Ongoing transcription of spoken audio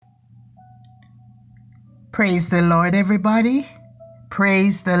Praise the Lord, everybody.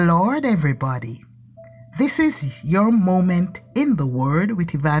 Praise the Lord, everybody. This is your moment in the Word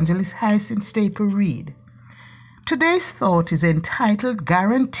with Evangelist Hyacinth Staple Reed. Today's thought is entitled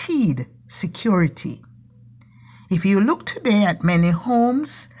Guaranteed Security. If you look today at many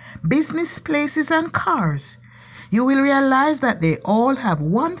homes, business places, and cars, you will realize that they all have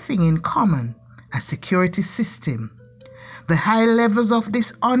one thing in common: a security system. The high levels of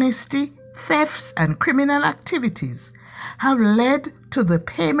dishonesty, thefts, and criminal activities have led to the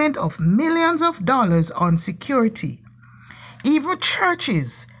payment of millions of dollars on security. Even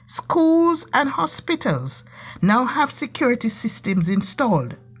churches, schools, and hospitals now have security systems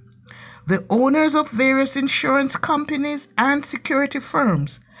installed. The owners of various insurance companies and security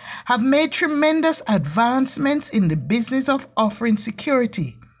firms have made tremendous advancements in the business of offering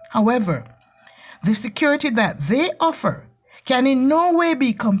security. However, the security that they offer can in no way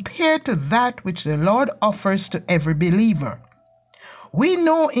be compared to that which the Lord offers to every believer. We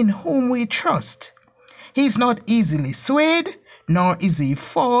know in whom we trust. He is not easily swayed, nor is he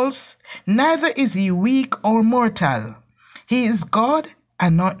false, neither is he weak or mortal. He is God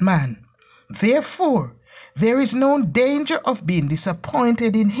and not man. Therefore, there is no danger of being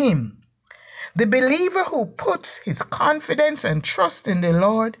disappointed in him. The believer who puts his confidence and trust in the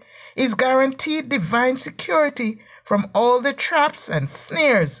Lord is guaranteed divine security from all the traps and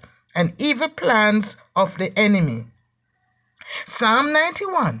snares and evil plans of the enemy. Psalm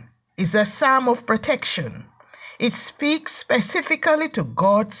 91 is a psalm of protection. It speaks specifically to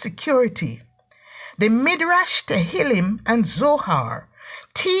God's security. The Midrash Tehillim and Zohar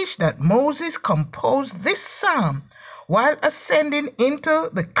teach that Moses composed this psalm while ascending into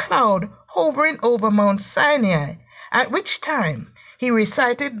the cloud hovering over Mount Sinai, at which time he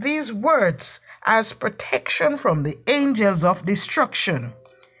recited these words as protection from the angels of destruction.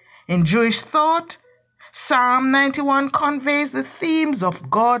 In Jewish thought, Psalm 91 conveys the themes of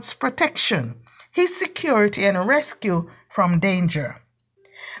God's protection, his security, and rescue from danger.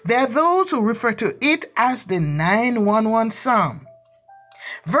 There are those who refer to it as the 911 Psalm.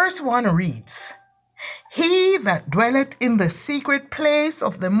 Verse 1 reads, "He that dwelleth in the secret place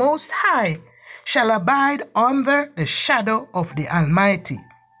of the Most High shall abide under the shadow of the Almighty."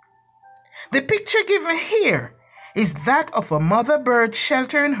 The picture given here is that of a mother bird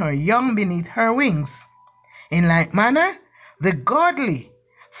sheltering her young beneath her wings. In like manner, the godly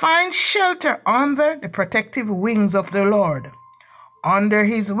find shelter under the protective wings of the Lord. Under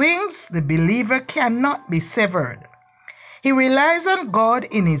his wings, the believer cannot be severed. He relies on God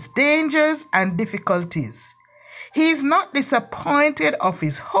in his dangers and difficulties. He is not disappointed of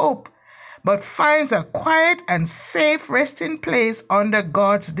his hope, but finds a quiet and safe resting place under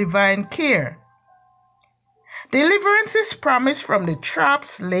God's divine care. Deliverance is promised from the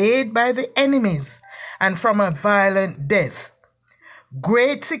traps laid by the enemies and from a violent death.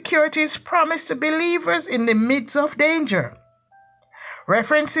 Great security is promised to believers in the midst of danger.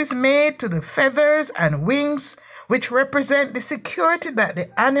 Reference is made to the feathers and wings, which represent the security that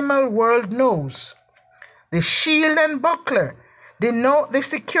the animal world knows. The shield and buckler denote the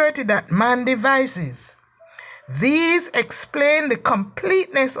security that man devises. These explain the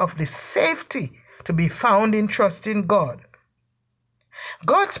completeness of the safety to be found in trusting God.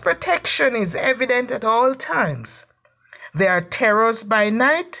 God's protection is evident at all times. There are terrors by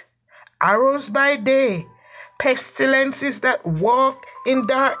night, arrows by day, pestilences that walk in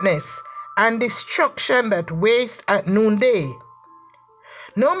darkness, and destruction that wastes at noonday.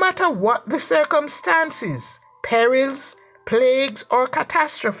 No matter what the circumstances, perils, plagues, or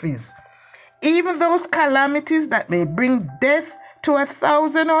catastrophes, even those calamities that may bring death to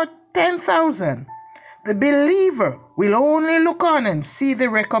 1,000 or 10,000, the believer will only look on and see the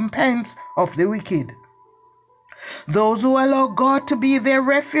recompense of the wicked. Those who allow God to be their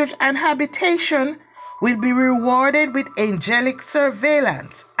refuge and habitation will be rewarded with angelic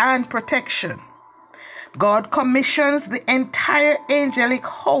surveillance and protection. God commissions the entire angelic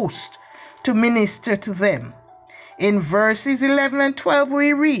host to minister to them. In verses 11 and 12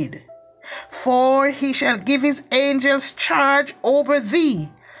 we read, "For he shall give his angels charge over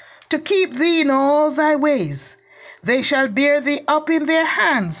thee, to keep thee in all thy ways. They shall bear thee up in their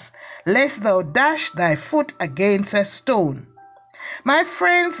hands, lest thou dash thy foot against a stone." My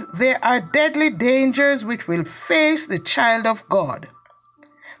friends, there are deadly dangers which will face the child of God.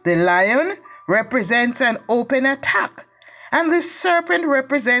 The lion represents an open attack, and the serpent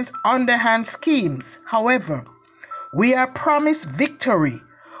represents underhand schemes. However, we are promised victory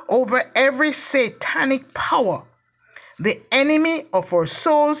over every satanic power. The enemy of our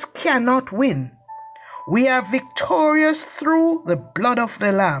souls cannot win. We are victorious through the blood of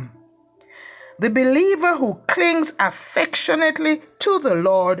the Lamb. The believer who clings affectionately to the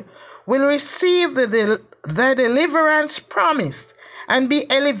Lord will receive the deliverance promised and be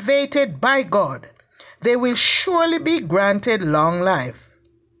elevated by God. They will surely be granted long life.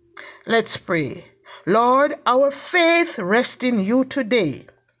 Let's pray. Lord, our faith rests in you today.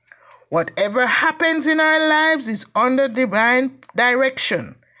 Whatever happens in our lives is under divine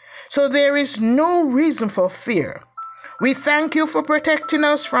direction, so there is no reason for fear. We thank you for protecting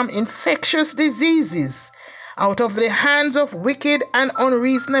us from infectious diseases out of the hands of wicked and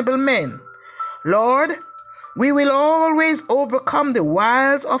unreasonable men. Lord, we will always overcome the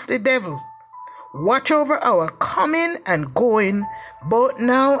wiles of the devil. Watch over our coming and going, both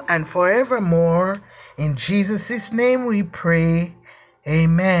now and forevermore. In Jesus' name we pray.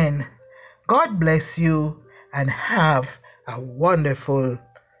 Amen. God bless you and have a wonderful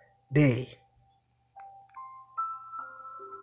day.